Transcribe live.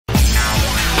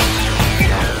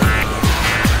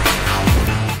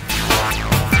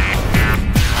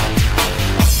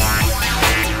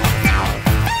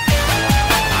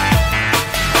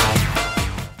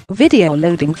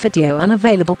LoadingVideo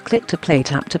UnavailableClick to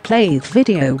playTap to playThe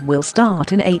video will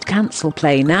start in 8. Cancel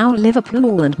play now.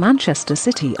 Liverpool and Manchester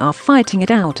City are fighting it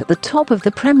out at the top of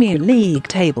the Premier League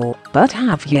table, but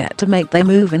have yet to make their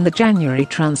move in the January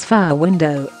transfer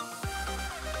window.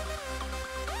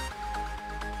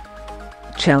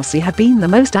 Chelsea have been the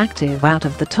most active out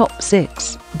of the top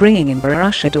 6, bringing in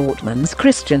Borussia Dortmund's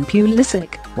Christian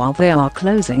Pulisic, while they are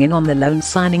closing in on the loan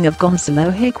signing of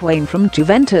Gonzalo Higuain from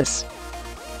Juventus.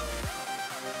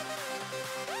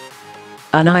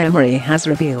 Unai Emery has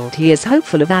revealed he is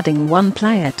hopeful of adding one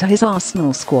player to his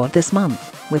Arsenal squad this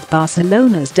month, with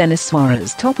Barcelona's Denis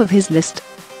Suarez top of his list.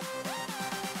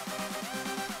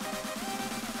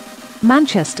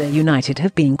 Manchester United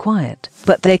have been quiet,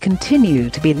 but they continue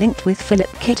to be linked with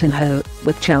Philippe Coutinho,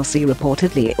 with Chelsea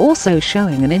reportedly also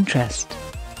showing an interest.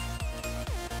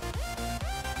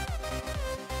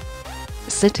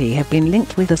 City have been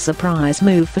linked with a surprise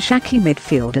move for Schalke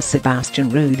midfielder Sebastian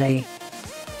Rudy.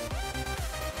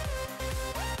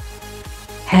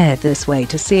 Head this way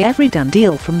to see every done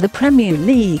deal from the Premier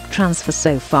League transfer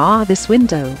so far this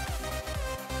window.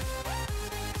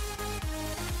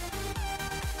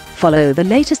 Follow the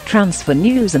latest transfer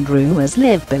news and rumours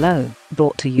live below,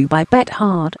 brought to you by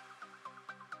BetHard.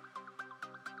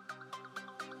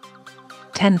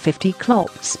 10:50 Klopp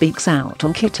speaks out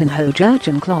on Coutinho.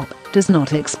 Jurgen Klopp does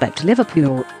not expect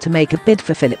Liverpool to make a bid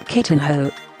for Philippe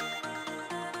Coutinho.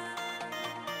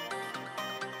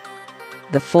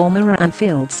 The former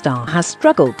Anfield star has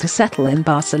struggled to settle in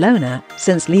Barcelona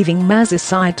since leaving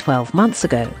Merseyside 12 months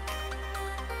ago.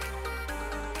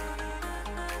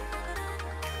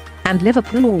 And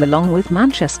Liverpool along with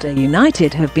Manchester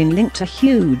United have been linked to a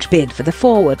huge bid for the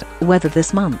forward, whether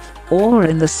this month or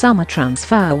in the summer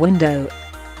transfer window.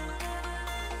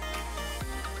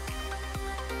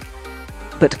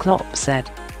 But Klopp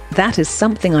said, "That is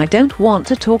something I don't want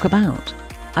to talk about.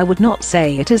 I would not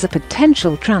say it is a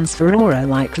potential transfer or a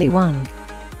likely one.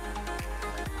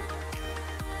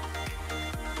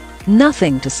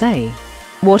 Nothing to say.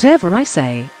 Whatever I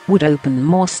say would open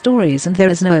more stories, and there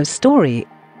is no story.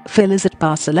 Phil is at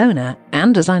Barcelona,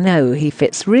 and as I know he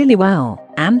fits really well,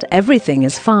 and everything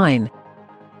is fine."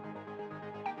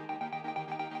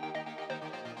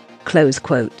 Close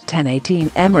quote.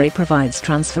 10:18 Emery provides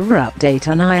transfer update.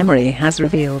 Unai Emery has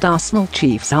revealed Arsenal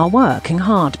chiefs are working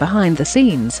hard behind the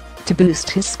scenes to boost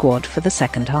his squad for the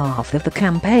second half of the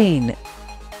campaign.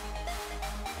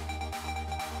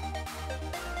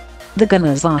 The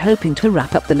Gunners are hoping to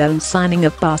wrap up the loan signing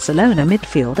of Barcelona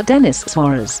midfielder Denis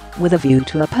Suarez, with a view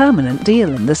to a permanent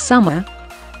deal in the summer.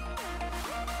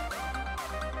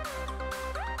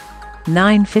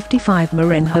 9:55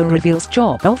 Mourinho reveals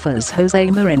job offers. Jose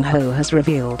Mourinho has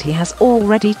revealed he has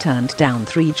already turned down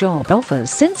 3 job offers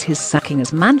since his sacking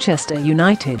as Manchester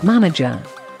United manager.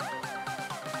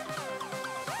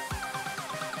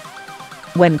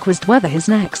 When quizzed whether his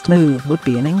next move would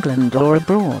be in England or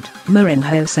abroad,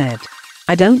 Mourinho said,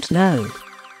 "I don't know.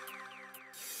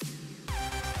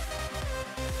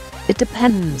 It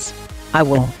depends. I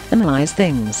will analyse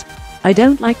things. I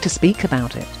don't like to speak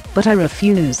about it, but I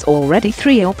refuse already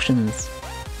 3 options.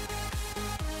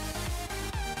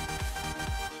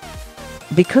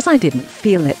 Because I didn't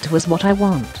feel it was what I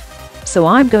want. So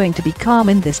I'm going to be calm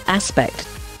in this aspect.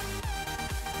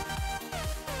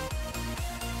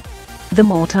 The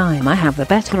more time I have, the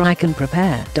better I can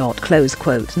prepare." Close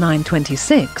quote.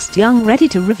 9:26 De Jong ready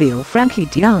to reveal. Frenkie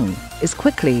De Jong is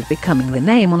quickly becoming the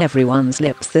name on everyone's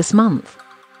lips this month.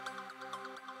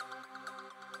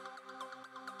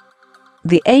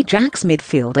 The Ajax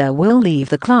midfielder will leave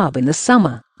the club in the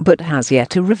summer, but has yet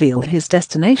to reveal his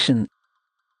destination.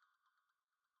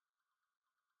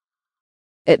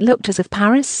 It looked as if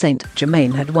Paris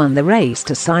Saint-Germain had won the race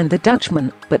to sign the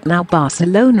Dutchman, but now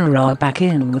Barcelona are back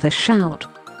in with a shout.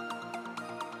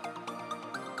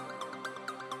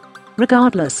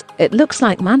 Regardless, it looks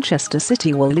like Manchester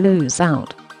City will lose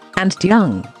out, and De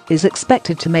Jong is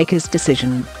expected to make his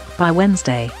decision by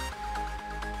Wednesday.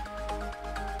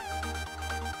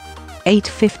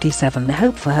 8:57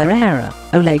 Hope for Herrera.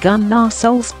 Ole Gunnar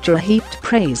Solskjaer heaped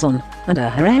praise on Ander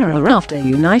Herrera after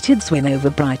United's win over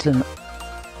Brighton.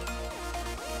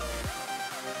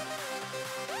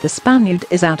 The Spaniard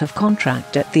is out of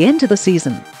contract at the end of the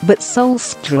season, but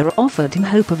Solskjaer offered him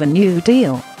hope of a new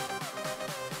deal.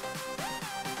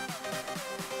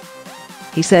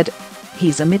 He said,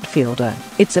 "He's a midfielder.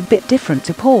 It's a bit different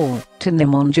to Paul, to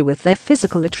Nemanja with their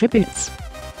physical attributes.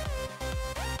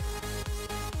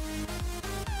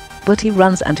 But he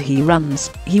runs and he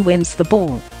runs, he wins the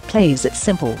ball, plays it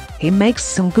simple, he makes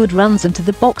some good runs into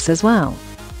the box as well."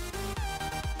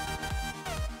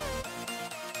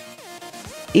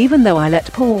 even though I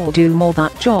let Paul do more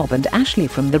that job and Ashley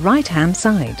from the right-hand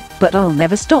side, but I'll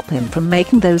never stop him from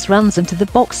making those runs into the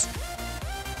box.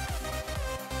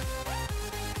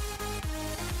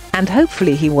 And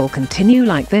hopefully he will continue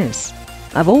like this.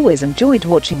 I've always enjoyed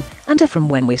watching, and from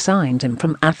when we signed him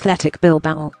from Athletic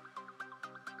Bilbao.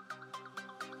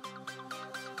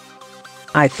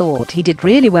 I thought he did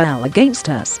really well against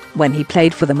us when he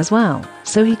played for them as well,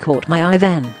 so he caught my eye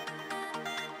then.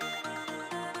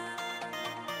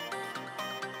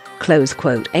 Close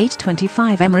quote.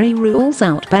 8:25 Emery rules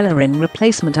out Bellerin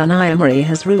replacement. Unai Emery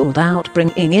has ruled out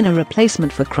bringing in a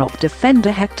replacement for Klopp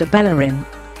defender Hector Bellerin.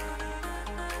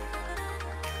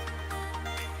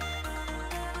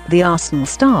 The Arsenal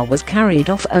star was carried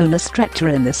off on a stretcher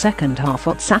in the second half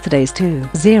of Saturday's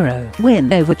 2-0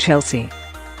 win over Chelsea.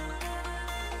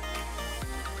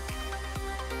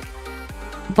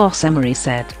 Boss Emery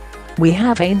said, "We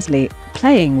have Ainsley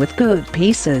playing with good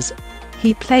pieces.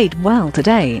 He played well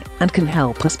today and can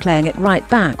help us playing at right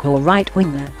back or right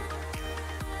winger.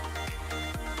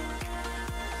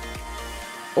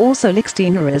 Also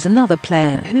Lichtsteiner is another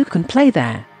player who can play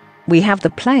there. We have the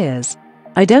players.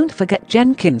 I don't forget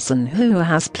Jenkinson, who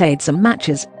has played some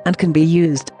matches and can be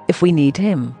used if we need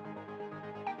him."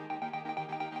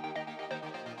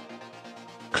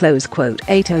 Close quote.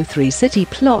 8:03 City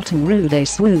plotting Rudy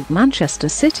swoop. Manchester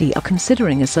City are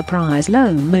considering a surprise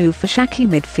loan move for Schalke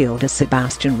midfielder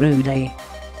Sebastian Rudy.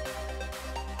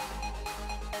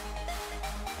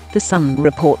 The Sun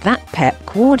report that Pep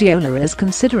Guardiola is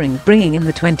considering bringing in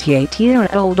the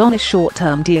 28-year-old on a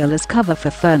short-term deal as cover for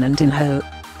Fernandinho.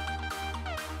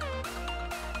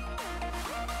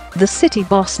 The City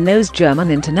boss knows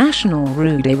German international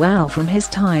Rudy well from his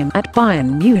time at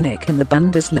Bayern Munich in the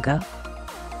Bundesliga.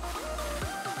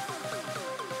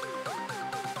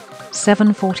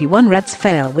 7:41 Reds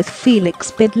fail with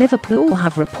Felix bid. Liverpool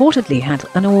have reportedly had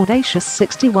an audacious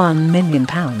 £61 million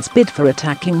bid for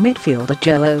attacking midfielder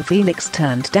João Felix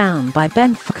turned down by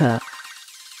Benfica.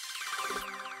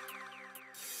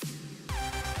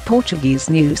 Portuguese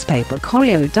newspaper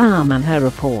Correio da Manhã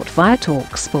report via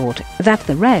TalkSport that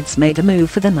the Reds made a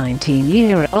move for the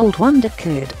 19-year-old wonder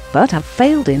kid, but have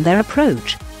failed in their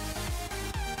approach.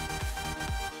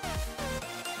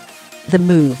 The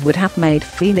move would have made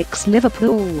Felix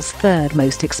Liverpool's third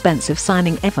most expensive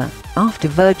signing ever, after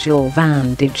Virgil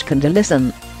van Dijk and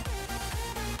Alisson.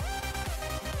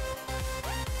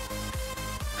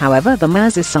 However, the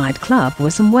Merseyside club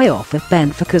was some way off of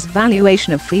Benfica's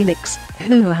valuation of Felix,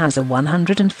 who has a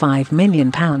 £105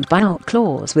 million buyout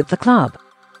clause with the club.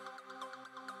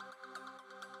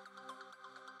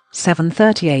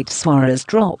 7:38 Suarez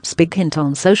drops big hint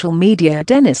on social media.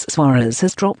 Denis Suarez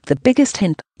has dropped the biggest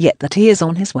hint yet that he is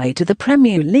on his way to the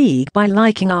Premier League by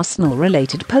liking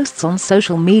Arsenal-related posts on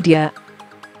social media.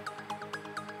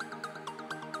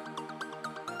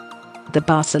 The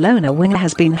Barcelona winger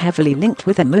has been heavily linked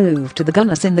with a move to the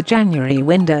Gunners in the January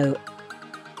window.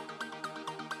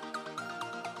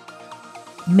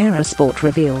 Mirror Sport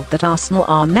revealed that Arsenal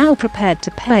are now prepared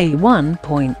to pay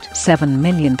 £1.7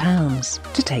 million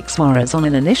to take Suarez on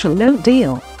an initial loan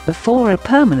deal, before a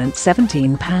permanent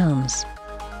 £17.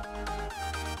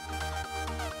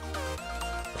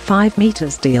 5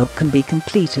 meters deal can be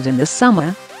completed in the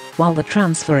summer. While the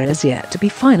transfer is yet to be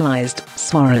finalised,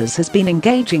 Suarez has been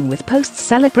engaging with posts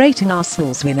celebrating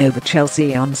Arsenal's win over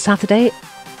Chelsea on Saturday.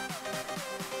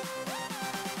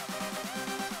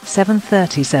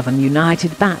 7:37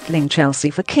 United battling Chelsea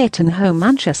for Coutinho.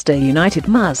 Manchester United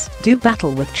must do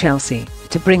battle with Chelsea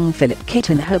to bring Philippe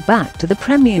Coutinho back to the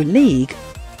Premier League.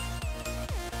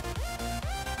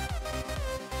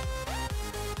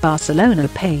 Barcelona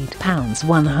paid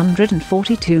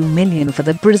 £142 million for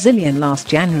the Brazilian last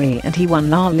January, and he won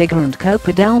La Liga and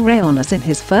Copa del Rey honours in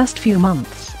his first few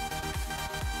months.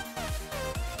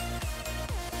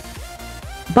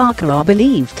 Barca are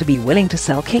believed to be willing to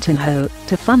sell Coutinho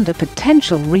to fund a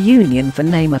potential reunion for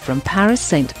Neymar from Paris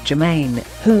Saint-Germain,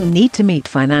 who need to meet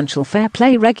financial fair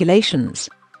play regulations.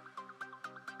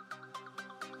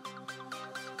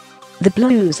 The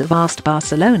Blues have asked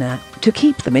Barcelona to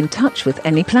keep them in touch with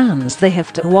any plans they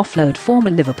have to offload former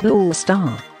Liverpool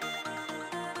star.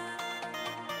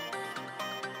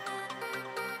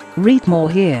 Read more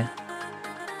here.